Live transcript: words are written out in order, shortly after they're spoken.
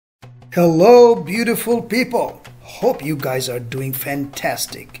Hello beautiful people, hope you guys are doing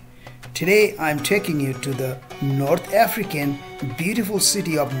fantastic. Today I'm taking you to the North African beautiful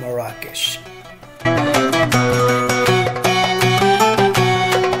city of Marrakech.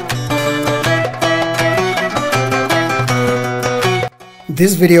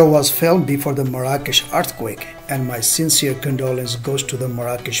 This video was filmed before the Marrakech earthquake, and my sincere condolence goes to the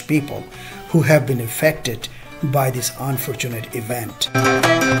Marrakech people who have been affected by this unfortunate event.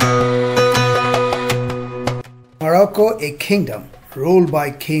 Morocco, a kingdom ruled by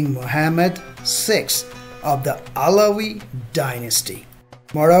King Mohammed VI of the Alawi Dynasty.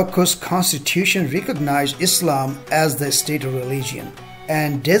 Morocco's constitution recognized Islam as the state religion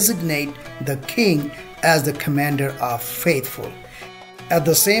and designate the king as the commander of faithful. At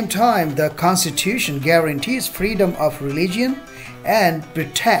the same time, the constitution guarantees freedom of religion and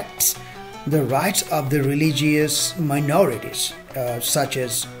protects the rights of the religious minorities, such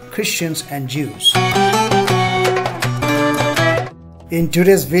as Christians and Jews. In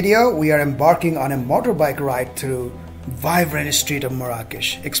today's video, we are embarking on a motorbike ride through vibrant street of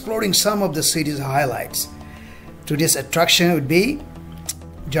Marrakech, exploring some of the city's highlights. Today's attraction would be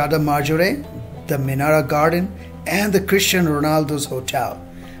Jardin Majorelle, the Menara Garden, and the Cristiano Ronaldo's hotel.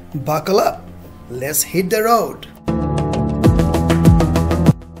 Buckle up, let's hit the road.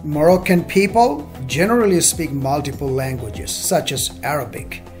 Moroccan people generally speak multiple languages such as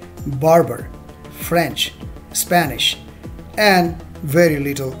Arabic, Berber, French, Spanish, and very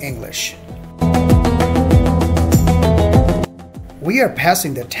little English. We are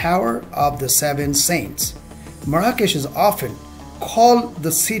passing the Tower of the Seven Saints. Marrakech is often called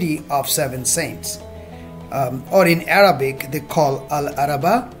the City of Seven Saints, or in Arabic they call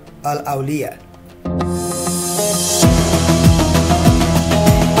Al-Araba Al-Awliya.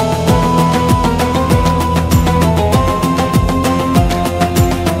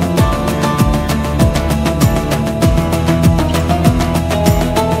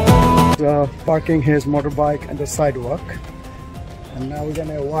 Parking his motorbike on the sidewalk, and now we're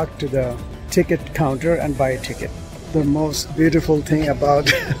gonna walk to the ticket counter and buy a ticket. The most beautiful thing about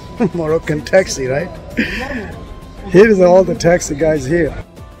Moroccan taxi, right? Here's all the taxi guys here.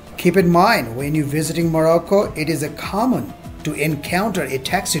 Keep in mind, when you're visiting Morocco, it is common to encounter a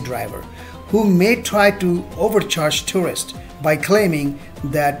taxi driver who may try to overcharge tourists by claiming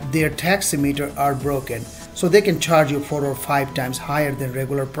that their taximeter are broken, so they can charge you 4 or 5 times higher than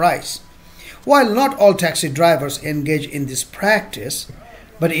regular price. While not all taxi drivers engage in this practice,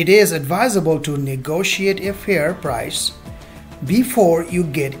 but it is advisable to negotiate a fair price before you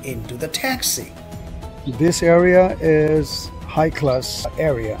get into the taxi. This area is high-class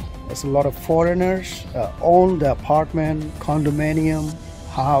area. There's a lot of foreigners own the apartment, condominium,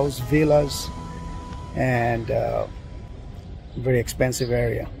 house, villas, and very expensive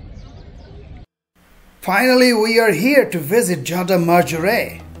area. Finally, we are here to visit Jardin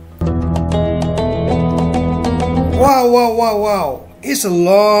Majorelle. Wow. It's a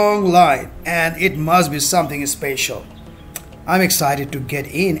long line and it must be something special. I'm excited to get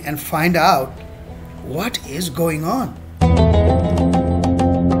in and find out what is going on.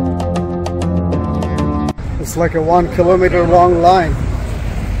 It's like a 1 kilometer long line.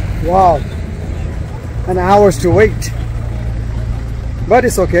 Wow. And hours to wait. But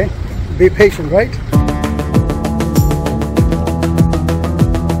it's okay. Be patient, right?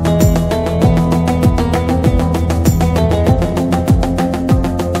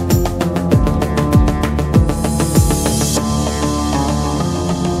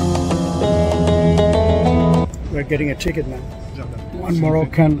 We're getting a ticket now. One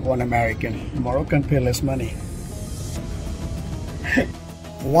Moroccan, one American. Moroccan pay less money.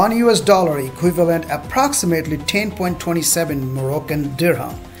 $1 equivalent approximately 10.27 Moroccan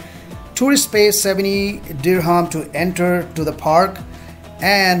dirham. Tourists pay 70 dirham to enter to the park,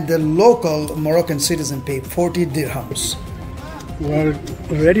 and the local Moroccan citizen pay 40 dirhams. We're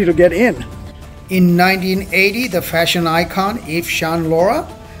ready to get in. In 1980, the fashion icon Yves Saint Laurent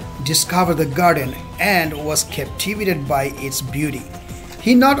discovered the garden and was captivated by its beauty.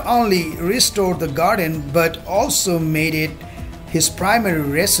 He not only restored the garden but also made it his primary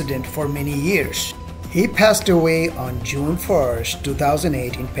residence for many years. He passed away on June 1st,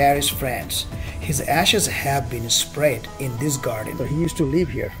 2008 in Paris, France. His ashes have been spread in this garden. So he used to live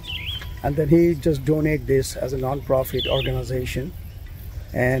here, and then he just donated this as a non-profit organization,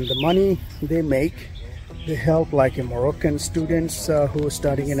 and the money they make, they help like Moroccan students who are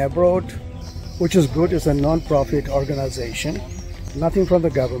studying in abroad, which is good. It's a non-profit organization, nothing from the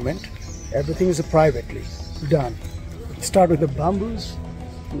government, everything is privately done. Start with the bamboos,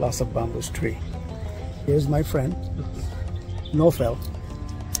 lots of bamboos tree. Here's my friend, Nofel.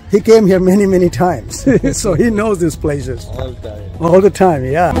 He came here many, many times. So he knows these places. All the time. All the time,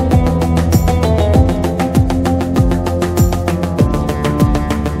 yeah.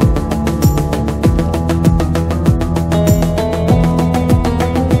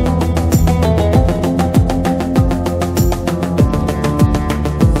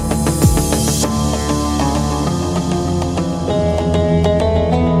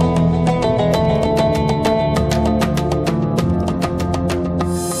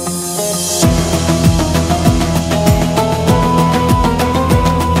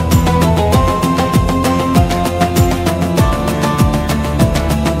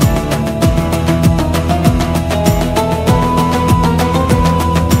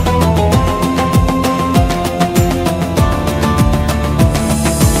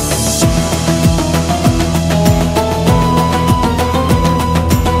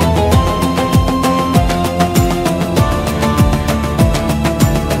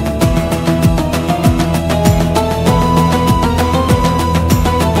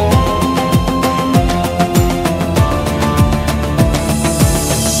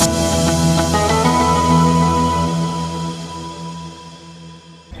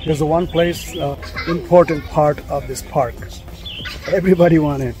 There's one place, important part of this park. Everybody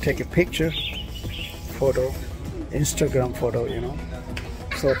want to take a picture, photo, Instagram photo, you know.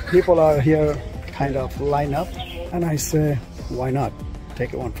 So people are here kind of line up, and I say, why not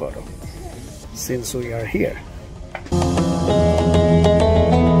take one photo since we are here.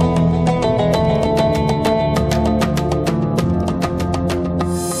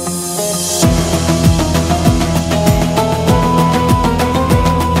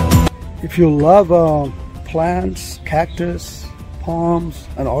 If you love plants, cactus, palms,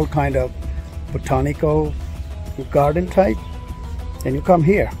 and all kind of botanical garden type, then you come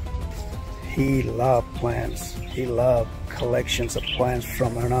here. He loved plants. He loved collections of plants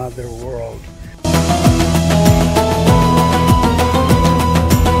from another world.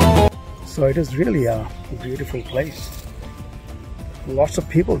 So it is really a beautiful place. Lots of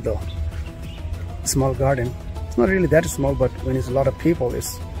people though. Small garden. It's not really that small, but when it's a lot of people,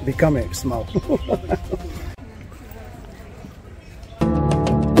 it's becoming small.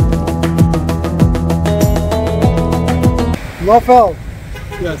 Nofel,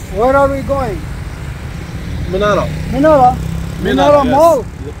 Yes. where are we going? Menara. Menara? Menara yes. Mall?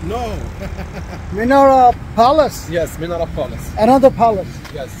 No. Menara Palace? Yes, Menara Palace. Another palace?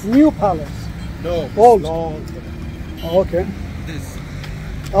 Yes. New palace? No. Old? No. Oh, okay. This.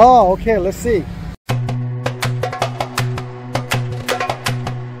 Oh, okay, let's see.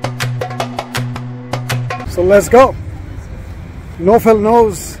 So let's go. Nofel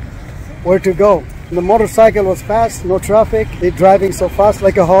knows where to go. The motorcycle was fast, no traffic. They're driving so fast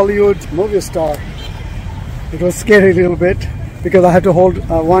like a Hollywood movie star. It was scary a little bit because I had to hold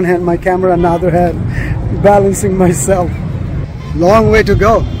one hand my camera and the other hand balancing myself. Long way to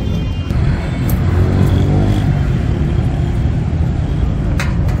go.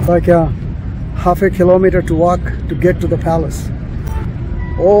 Like half a kilometer to walk to get to the palace.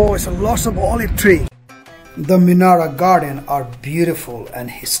 Oh, it's a lots of olive tree. The Menara Garden are beautiful and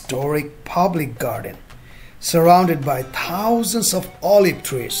historic public garden, surrounded by thousands of olive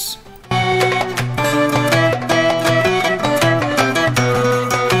trees.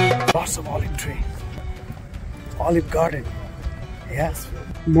 Lots of olive tree. Olive garden. Yes.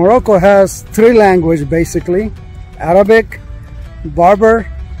 Morocco has three languages basically: Arabic, Berber,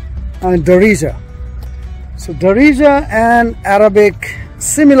 and Darija. So Darija and Arabic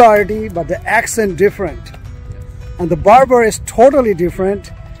similarity, but the accent different. And the Berber is totally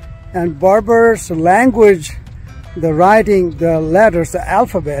different, and Berber's language, the writing, the letters, the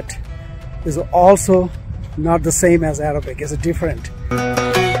alphabet is also not the same as Arabic. It's different.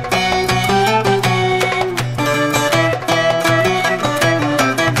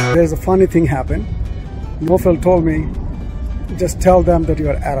 There's a funny thing happened. Nofel told me, just tell them that you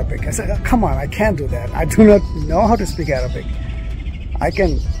are Arabic. I said, oh, come on, I can't do that. I do not know how to speak Arabic. I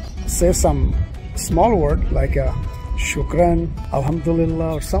can say some small word like shukran,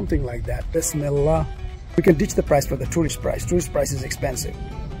 alhamdulillah, or something like that. Bismillah. We can ditch the price for the tourist price. Tourist price is expensive.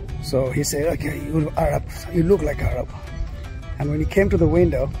 So he said, okay, you're Arab. You look like Arab. And when he came to the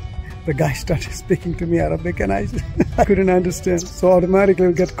window, the guy started speaking to me Arabic and I couldn't understand. So automatically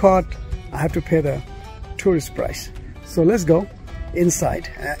we get caught. I have to pay the tourist price. So let's go inside.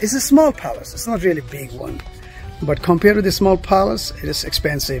 It's a small palace. It's not really a big one. But compared to the small palace, it is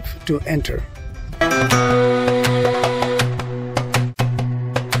expensive to enter.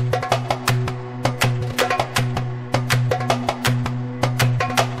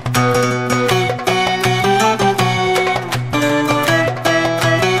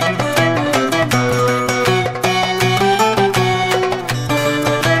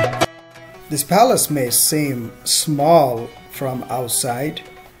 This palace may seem small from outside,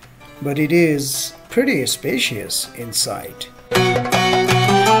 but it is pretty spacious inside.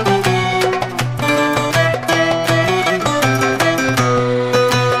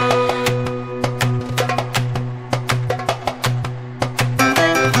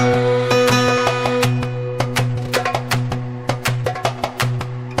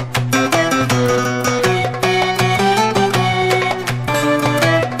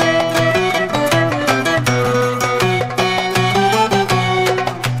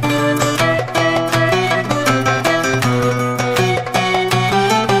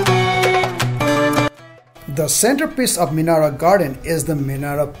 The centerpiece of Menara Garden is the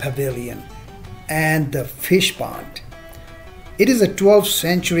Menara Pavilion and the fish pond. It is a 12th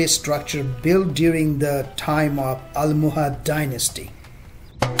century structure built during the time of Alawi Dynasty.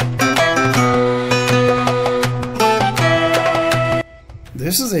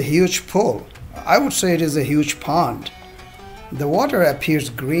 This is a huge pool. I would say it is a huge pond. The water appears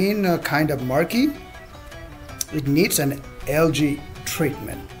green, kind of murky. It needs an algae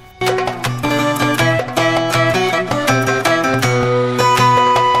treatment.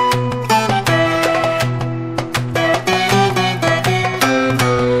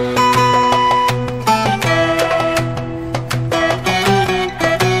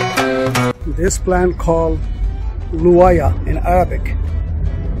 This plant called luaya in Arabic.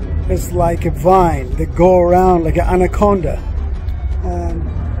 It's like a vine that go around like an anaconda.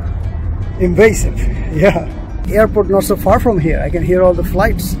 Invasive, yeah. Airport not so far from here. I can hear all the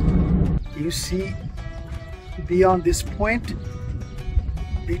flights. You see beyond this point,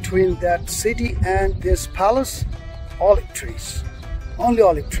 between that city and this palace, olive trees. Only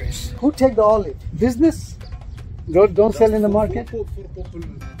olive trees. Who take the olive? Business? Don't sell in the market?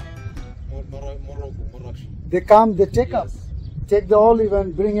 Morocco. They come, they take up. Take the olive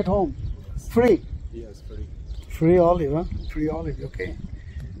and bring it home. Free? Yes, free. Free olive, huh? Free olive, okay.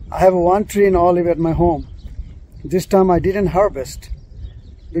 I have one tree in olive at my home. This time I didn't harvest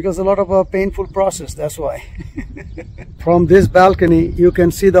because a lot of a painful process, that's why. From this balcony, you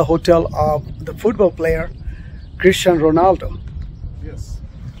can see the hotel of the football player, Cristiano Ronaldo. Yes.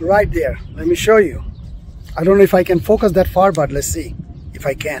 Right there. Let me show you. I don't know if I can focus that far, but let's see if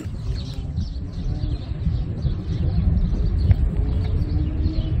I can.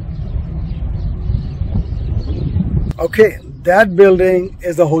 Okay, that building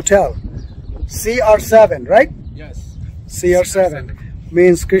is the hotel. CR7, right? Yes. CR7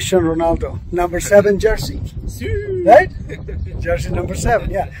 means Cristiano Ronaldo. Number 7 jersey. Right? Jersey number 7,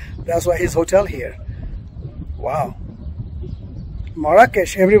 yeah. That's why his hotel here. Wow.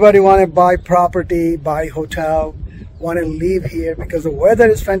 Marrakech, everybody want to buy property, buy hotel, want to live here because the weather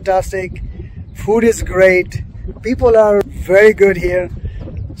is fantastic, food is great, people are very good here.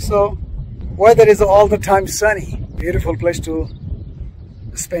 So, weather is all the time sunny. Beautiful place to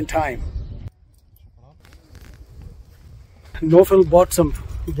spend time. Nofel bought some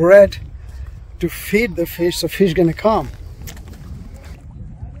bread to feed the fish, so fish gonna come.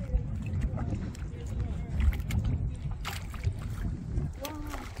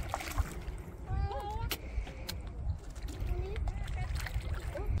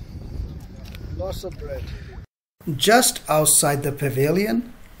 Lots of bread. Just outside the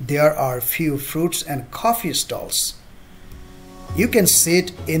pavilion, there are few fruits and coffee stalls. You can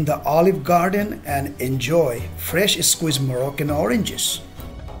sit in the olive garden and enjoy fresh squeezed Moroccan oranges.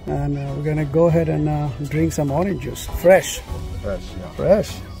 And we're gonna go ahead and drink some orange juice. Fresh. Fresh, yeah.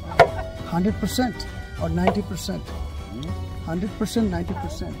 Fresh. 100% or 90%? 100%,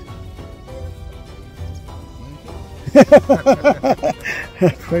 90%.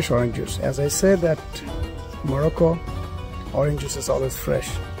 Fresh orange juice. As I said, that Morocco orange juice is always fresh.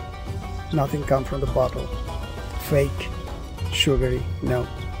 Nothing comes from the bottle. Fake, sugary, no.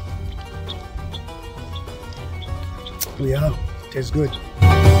 Yeah, tastes good.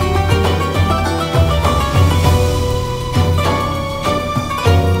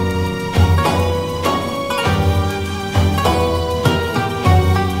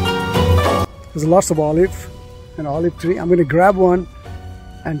 There's lots of olive, an olive tree. I'm going to grab one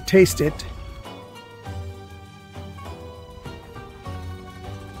and taste it.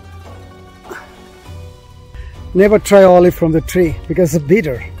 Never try olive from the tree because it's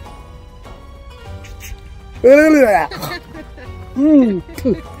bitter.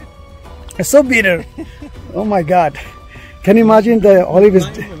 It's so bitter. Oh my God. Can you imagine the olive is...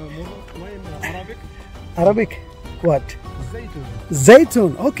 Arabic? What?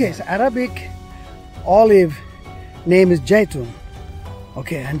 Zaytun. Okay, so Arabic olive name is Jaytun.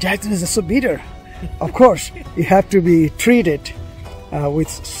 Okay, and Jaytun is so bitter. Of course, you have to be treated with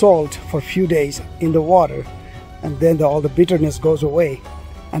salt for a few days in the water, and then all the bitterness goes away,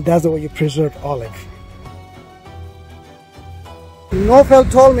 and that's the way you preserve olive. Nofel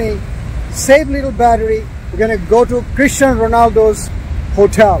told me, save little battery, we're gonna go to Cristiano Ronaldo's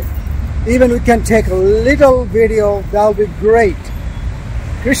hotel. Even we can take a little video, that'll be great.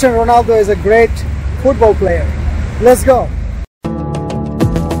 Cristiano Ronaldo is a great football player. Let's go.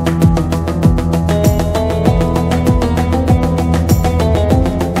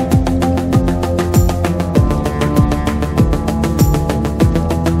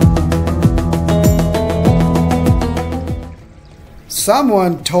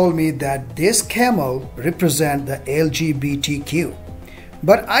 Someone told me that this camel represents the LGBTQ,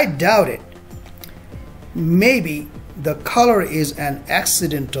 but I doubt it. Maybe the color is an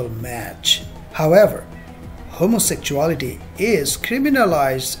accidental match. However, homosexuality is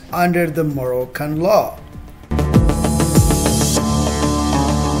criminalized under the Moroccan law.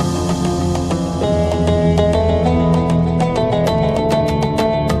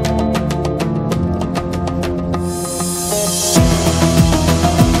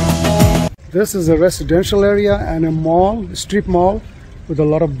 This is a residential area and a mall, a strip mall with a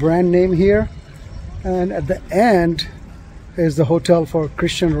lot of brand name here. And at the end is the hotel for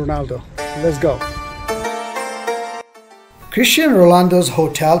Cristiano Ronaldo. Let's go. Cristiano Ronaldo's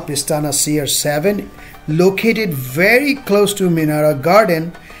Hotel Pistana CR7 located very close to Menara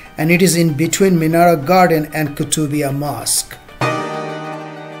Garden, and it is in between Menara Garden and Kutubia Mosque.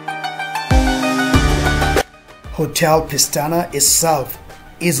 Hotel Pistana itself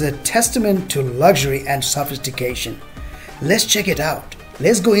is a testament to luxury and sophistication. Let's check it out.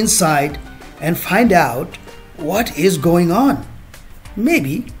 Let's go inside and find out what is going on.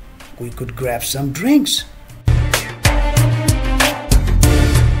 Maybe we could grab some drinks.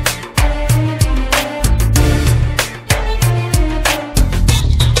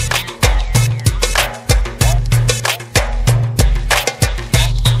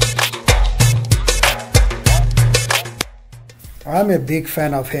 I'm a big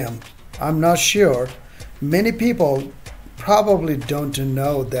fan of him. I'm not sure. Many people probably don't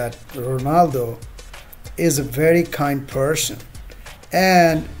know that Ronaldo is a very kind person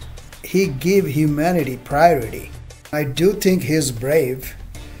and he gives humanity priority. I do think he's brave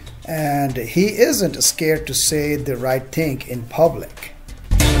and he isn't scared to say the right thing in public.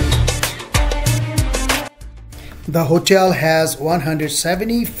 The hotel has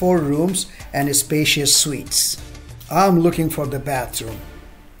 174 rooms and spacious suites. I'm looking for the bathroom.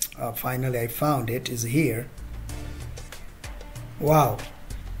 Finally I found it. Is here. Wow,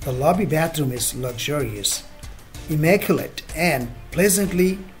 the lobby bathroom is luxurious, immaculate, and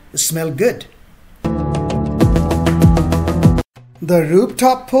pleasantly smell good. The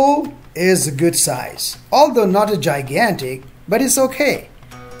rooftop pool is a good size, although not a gigantic, but it's okay.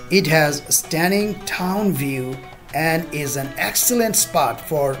 It has a stunning town view and is an excellent spot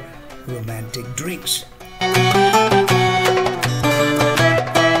for romantic drinks.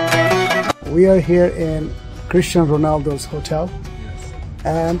 We are here in Cristiano Ronaldo's hotel,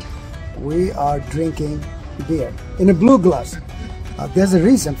 and we are drinking beer in a blue glass. There's a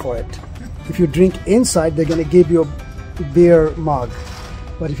reason for it. If you drink inside, they're going to give you a beer mug.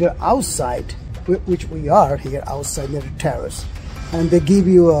 But if you're outside, which we are here outside near the terrace, and they give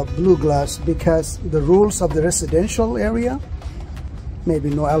you a blue glass because the rules of the residential area, maybe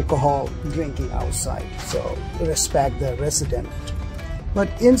no alcohol drinking outside, so respect the resident. But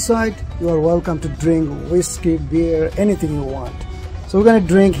inside, you are welcome to drink whiskey, beer, anything you want. So we're going to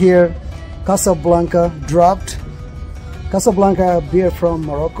drink here Casablanca dropped. Casablanca beer from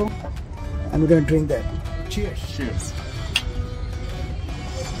Morocco. And we're going to drink that. Cheers. Cheers.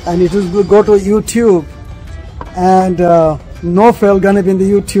 And it will go to YouTube. And Nofel going to be in the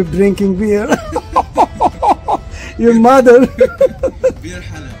YouTube drinking beer. Your mother. Beer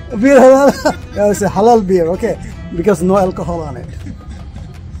halal. Beer halal. Yeah, it's a halal beer, okay. Because no alcohol on it.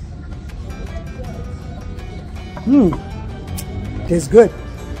 Tastes good.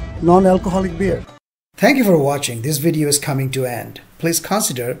 Non-alcoholic beer. Thank you for watching. This video is coming to end. Please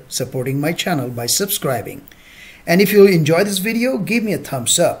consider supporting my channel by subscribing. And if you enjoy this video, give me a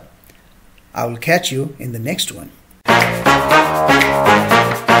thumbs up. I will catch you in the next one.